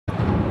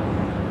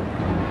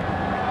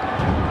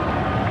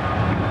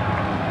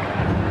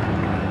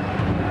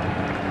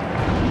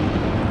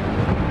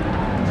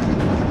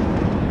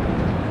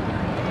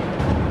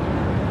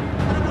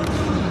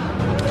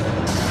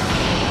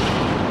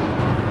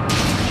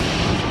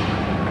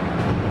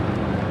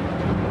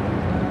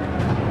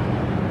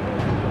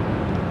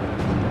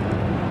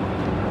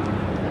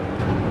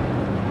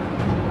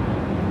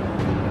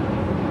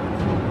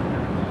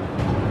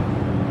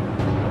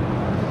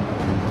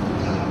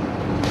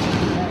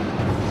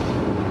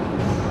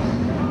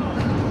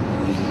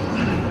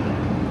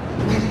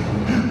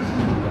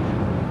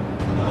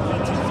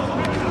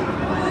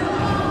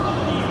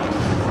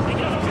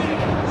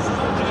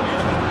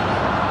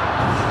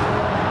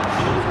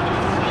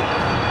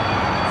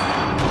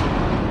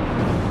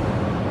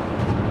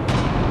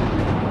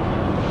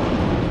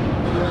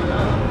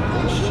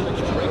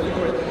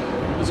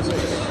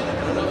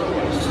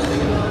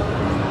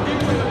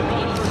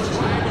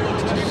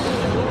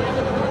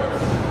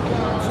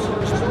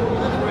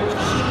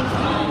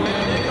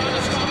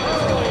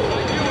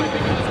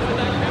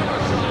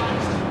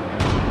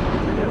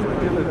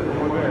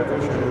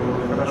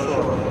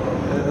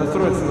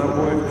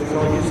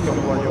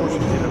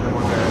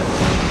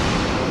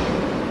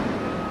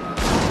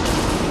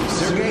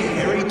Sergei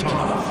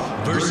Kharitonov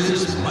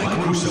versus Mike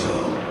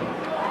Russow.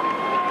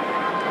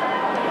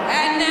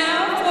 And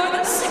now for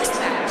the sixth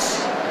match.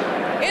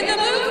 In the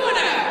blue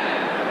corner,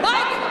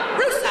 Mike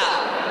Russow.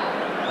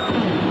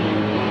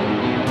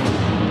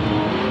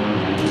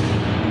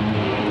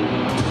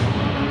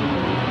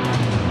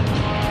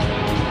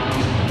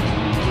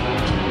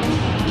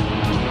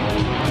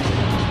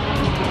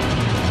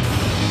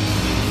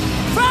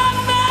 From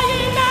the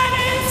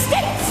United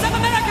States of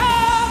America,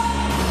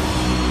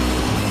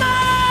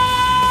 Mike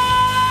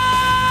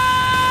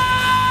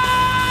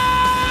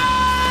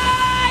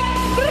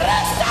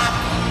Russow.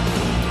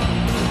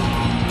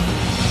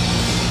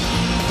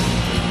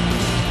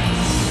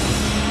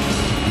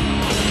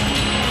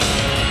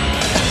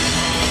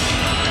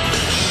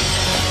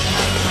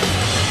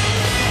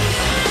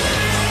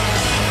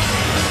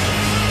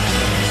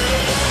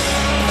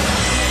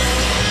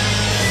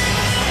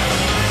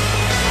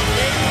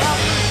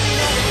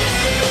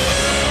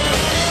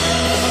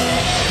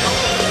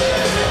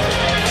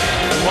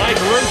 Mike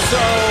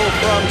Russow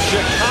from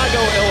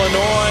Chicago,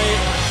 Illinois,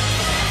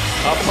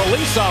 a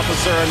police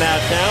officer in that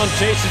town,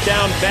 chasing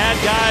down bad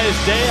guys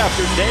day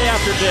after day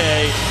after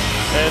day.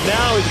 And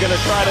now he's going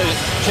to try to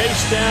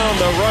chase down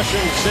the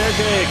Russian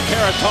Sergei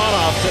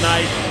Kharitonov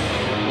tonight.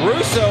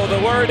 Russow,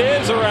 the word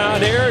is around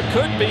here,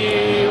 could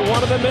be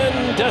one of the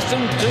men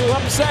destined to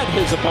upset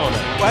his opponent.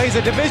 Well, he's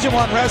a Division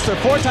I wrestler,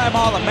 four-time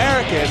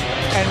All-American,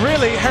 and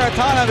really,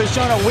 Kharitonov has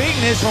shown a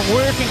weakness from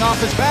working off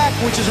his back,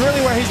 which is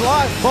really where he's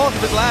lost both of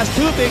his last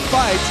two big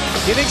fights,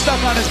 getting stuck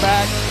on his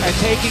back and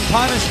taking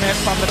punishment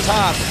from the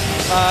top.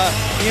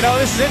 You know,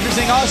 this is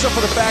interesting also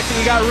for the fact that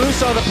you got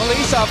Russow, the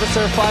police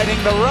officer,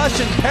 fighting the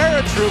Russian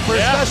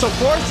paratroopers, special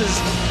forces.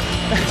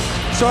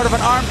 Sort of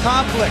an armed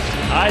conflict.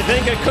 I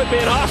think it could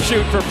be an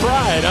offshoot for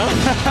pride, huh?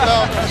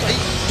 Well,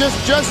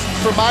 just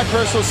for my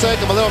personal sake,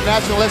 I'm a little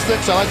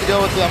nationalistic, so I like to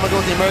go with I'm gonna go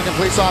with the American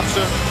police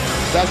officer.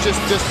 That's just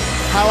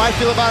how I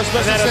feel about it,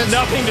 especially And that has since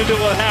nothing to do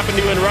with what happened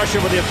to you in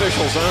Russia with the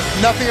officials, huh?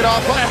 nothing at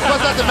all.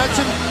 Plus, not to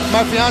mention,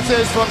 my fiance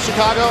is from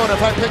Chicago, and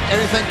if I pick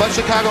anything but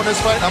Chicago in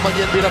this fight, I'm gonna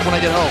get beat up when I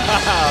get home.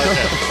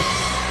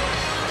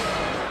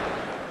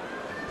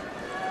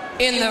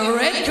 In the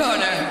red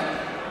corner,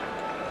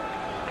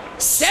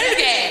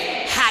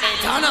 Sergei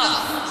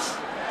Kharitonov.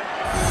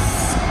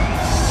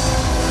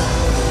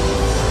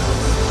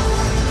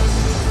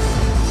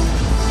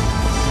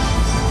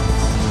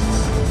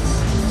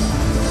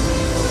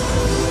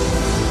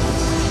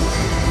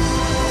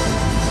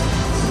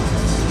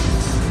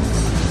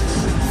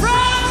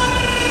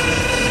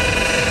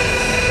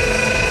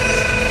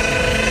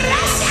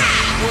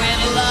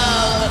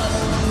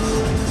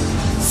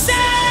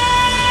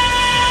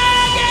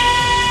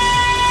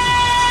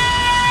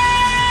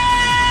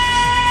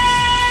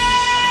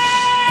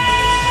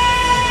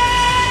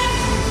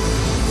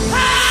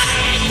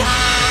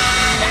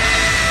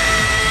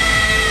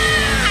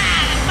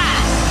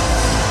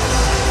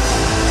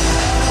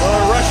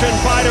 Russian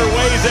fighter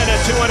weighs in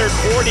at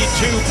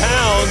 242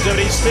 pounds, and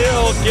he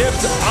still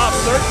gives up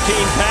 13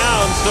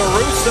 pounds to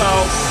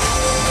Russow.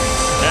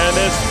 And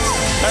this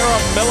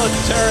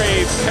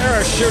paramilitary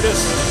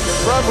parachutist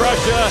from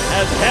Russia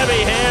has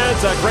heavy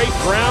hands, a great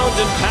ground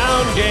and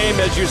pound game,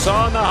 as you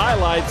saw in the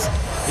highlights.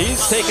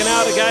 He's taken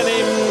out a guy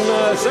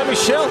named Semi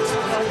Schilt.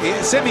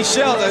 Semi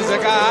Schilt is a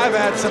guy I've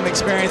had some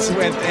experience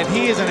with, and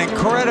he is an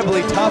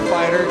incredibly tough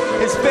fighter.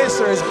 His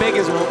fists are as big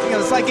as,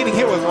 it's like getting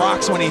hit with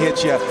rocks when he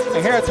hits you.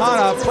 And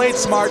Kharitonov played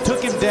smart,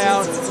 took him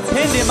down,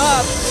 pinned him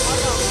up,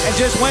 and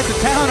just went to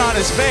town on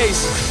his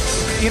face.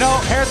 You know,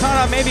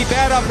 Kharitonov may be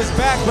bad off his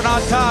back, but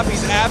on top,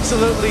 he's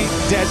absolutely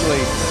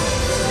deadly.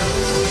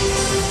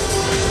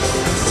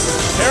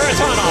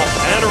 Kharitonov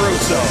and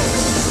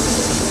Russow.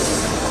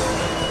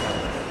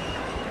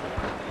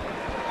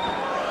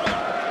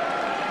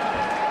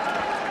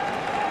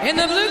 In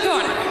the blue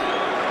corner,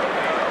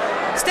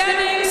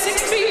 standing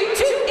 6 feet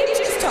 2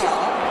 inches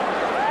tall,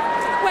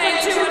 weighing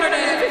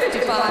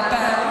 255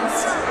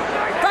 pounds,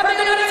 from the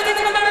United States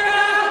of America,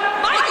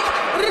 Mike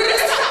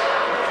Russow.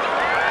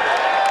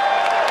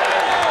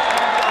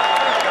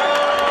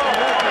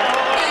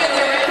 In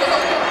the red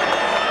corner,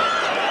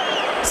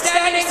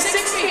 standing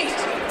 6 feet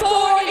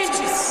 4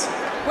 inches,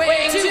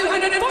 weighing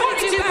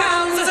 242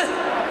 pounds,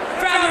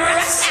 from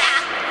Russia.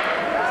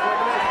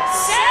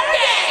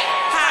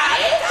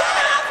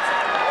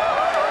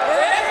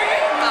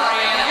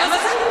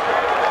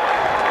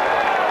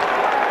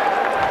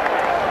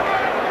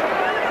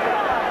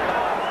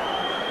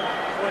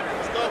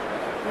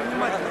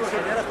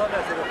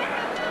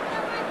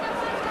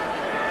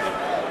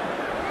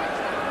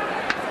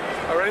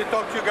 I already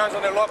talked to you guys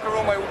in the locker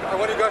room. I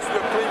want you guys to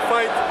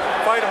fight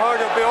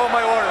hard, obey all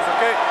my orders,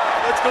 okay?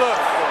 Let's go.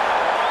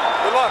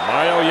 Good luck.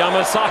 Mario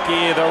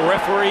Yamasaki, the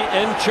referee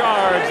in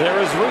charge.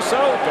 There is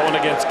Russow going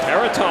against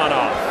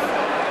Kharitonov.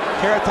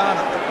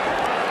 Kharitonov.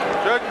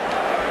 Good.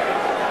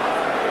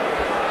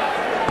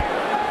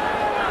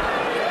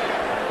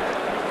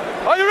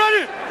 Are you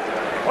ready?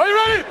 Are you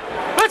ready?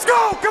 Let's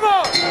go! Come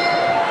on!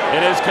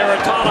 It is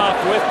Kharitonov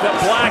with the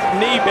black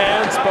knee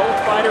bands. Both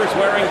fighters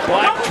wearing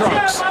black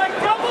trunks.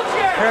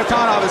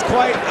 Kharitonov is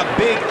quite a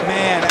big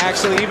man,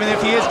 actually, even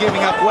if he is giving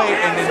up weight.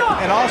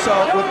 And also,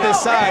 with this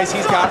size,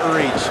 he's got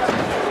reach.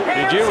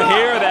 Did you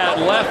hear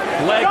that left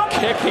leg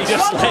kick he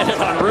just landed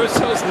on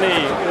Russow's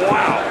knee?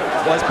 Wow.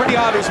 Well, it's pretty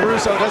obvious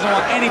Russow doesn't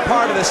want any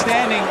part of the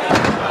standing.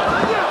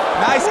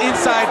 Nice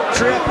inside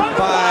trip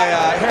by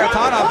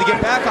Kharitonov to get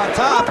back on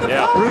top.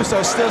 Yeah.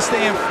 Russow still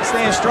staying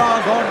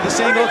strong, going to the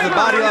single, to the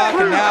body lock,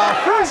 and now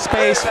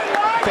space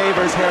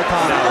favors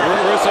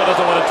Kharitonov. Russow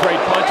doesn't want to trade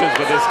punches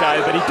with this guy,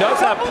 but he does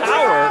have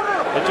power.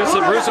 It's just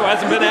that Russow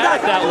hasn't been at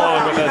it that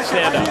long with a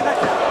stand-up.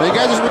 But you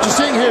guys, what you're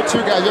seeing here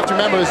too, guys, you have to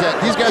remember is that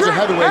these guys are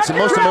heavyweights, and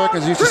most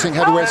Americans are used to seeing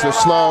heavyweights. They're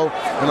slow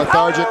and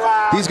lethargic.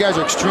 These guys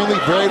are extremely,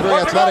 very, very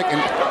athletic,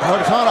 and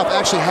Kharitonov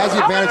actually has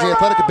the advantage in the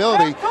athletic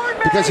ability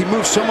because he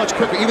moves so much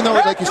quicker, even though,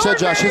 like you said,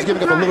 Josh, he's giving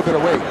up a little bit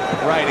of weight.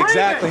 Right,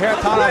 exactly.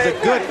 Kharitonov is a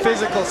good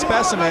physical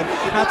specimen.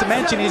 Not to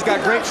mention he's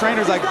got great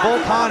trainers like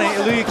Volkan and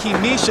Ilyuki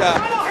Misha,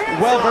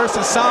 well-versed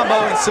in sambo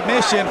and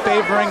submission,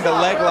 favoring the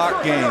leg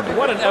lock game.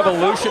 What an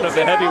evolution of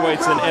the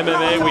heavyweights in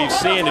MMA we've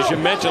seen. As you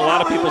mentioned, a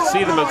lot of people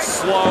see them as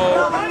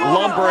slow,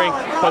 lumbering,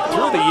 but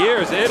through the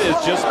years, it has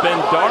just been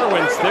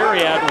Darwin's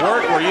theory at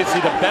work, where you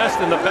see the best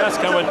and the best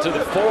coming to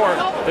the fore.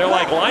 They're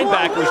like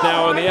linebackers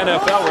now in the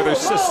NFL, where they're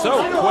just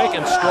so quick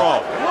and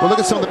strong. Well, look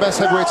at some of the best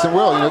heavyweights in the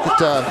world. You look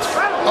at,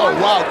 oh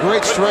wow,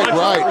 great straight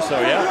right. Russow,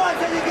 yeah.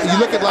 You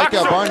look at like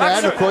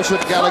Barnett, of course, you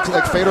look at a guy like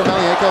Fedor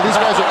Emelianenko. These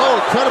guys are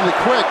incredibly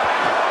quick,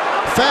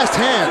 fast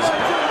hands.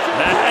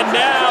 And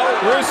now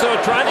Russow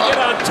trying to get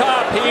on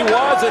top. He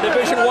was a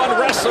Division I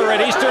wrestler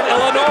in Eastern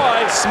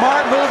Illinois.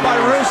 Smart move by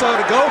Russow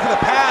to go for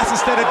the pass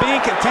instead of being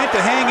content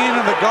to hang in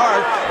on the guard.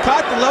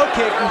 Caught the low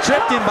kick and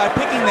tripped him by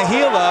picking the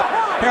heel up.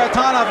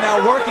 Kharitonov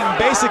now working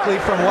basically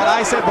from what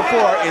I said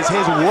before is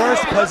his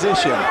worst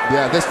position.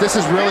 Yeah, this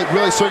is really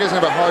Sergei's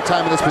gonna have a hard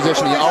time in this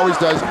position. He always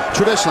does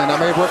traditionally.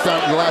 Now, may have worked out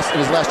in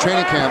his last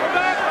training camp,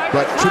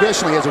 but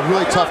traditionally he has a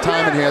really tough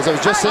time in here. As I was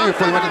just saying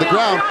before he went to the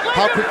ground,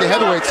 how quick the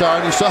heavyweights are,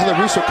 and you saw that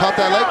Russow caught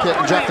that leg kick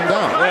and dropped him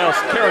down. Well,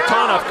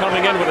 Kharitonov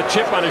coming in with a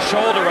chip on his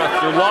shoulder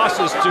after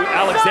losses to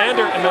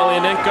Alexander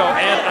Emelianenko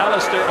and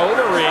Alistair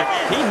Overeem.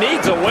 He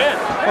needs a win.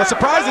 Well,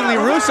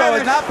 surprisingly, Russow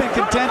has not been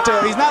content to,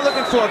 he's not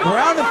looking for a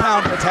ground and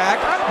pound attack.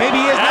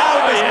 Maybe he is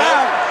now with his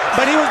mount,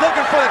 but he was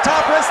looking for the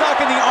top wrist lock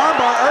and the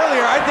armbar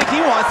earlier. I think he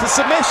wants the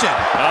submission.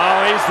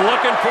 Oh, he's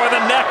looking for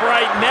the neck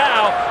right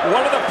now.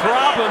 One of the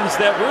problems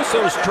that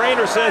Russow's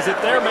trainer says that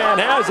their man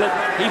has it,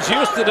 he's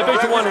used to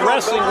Division I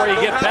wrestling where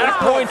you get back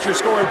points, you're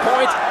scoring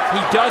points. He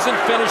doesn't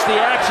finish the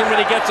action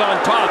when he gets on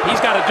top. He's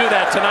got to do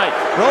that tonight.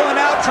 Rolling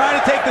out, trying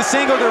to take the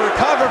single to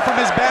recover from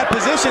his bad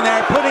position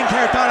there, putting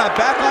Kharitonov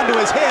back onto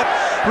his hip.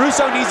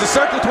 Russow needs to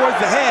circle towards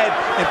the head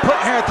and put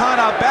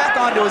Kharitonov back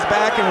onto his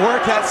back and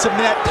work that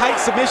tight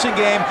submission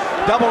game.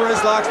 Double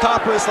wrist locks,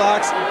 top wrist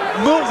locks,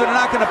 moves that are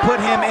not going to put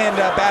him in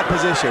a bad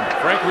position.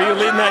 Frank, were you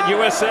leading that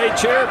USA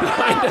chair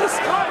behind us?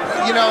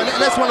 You know, and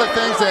that's one of the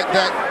things that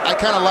I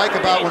kind of like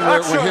about when we're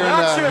here in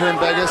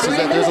Vegas is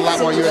that there's a lot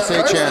more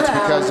USA chants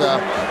because,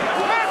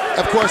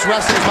 of course,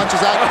 wrestling as much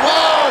as I.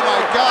 Oh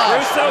my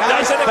gosh! Russow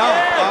Nice does it thump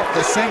again. off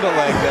the single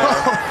leg there.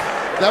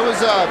 That was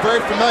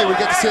very familiar. We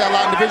get to see that a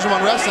lot in Division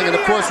I wrestling, and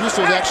of course,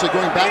 Russow is actually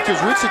going back to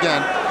his roots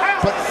again.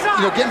 But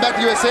you know, getting back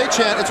to USA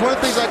chant, it's one of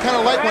the things I kind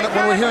of like when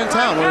we're here in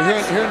town, when we're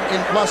here in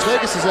Las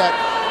Vegas, is that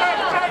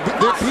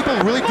people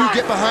really do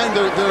get behind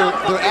their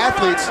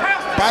athletes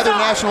by their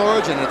national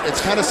origin. It's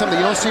kind of something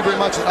you don't see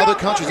very much in other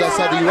countries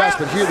outside the U.S.,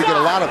 but here we get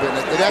a lot of it. And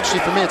it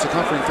actually, for me, it's a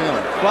comforting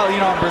feeling. Well, you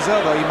know, in Brazil,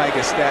 though, you might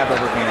get stabbed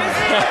over being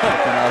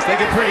something else. They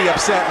get pretty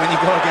upset when you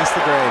go against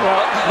the grain.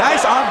 Well,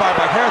 nice armbar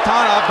by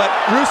Kharitonov, but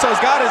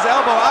Russow's got his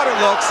elbow out of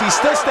looks. He's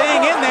still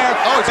staying in there.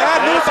 Oh,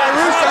 bad move by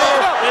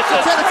Russow. It's it.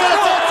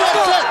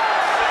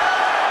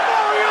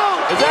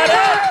 Is that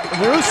it?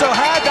 Russow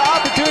had the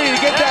opportunity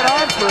to get that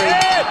arm free.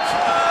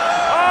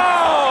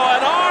 Oh,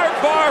 an arm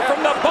bar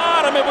from the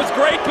bottom. It was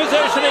great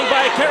positioning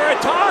by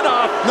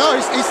Kharitonov. No,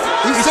 he's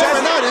set right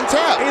now, didn't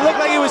tap. He looked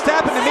like he was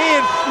tapping to me,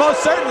 and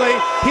most certainly,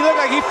 he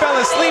looked like he fell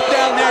asleep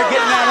down there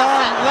getting that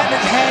arm, letting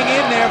it hang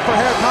in there for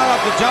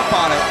Kharitonov to jump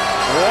on it.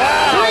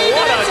 Wow,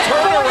 what a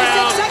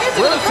turnaround.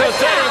 Russow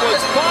said he was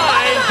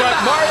fine, but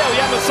Mario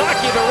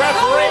Yamasaki, the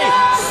referee,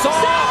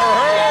 saw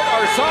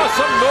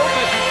some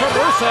movement from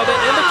Russow that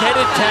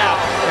indicated tap.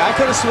 Yeah, I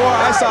could have swore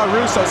I saw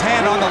Russow's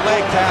hand on the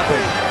leg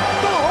tapping.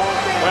 Well,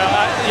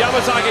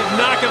 Yamasaki's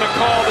not going to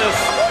call this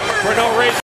for no reason.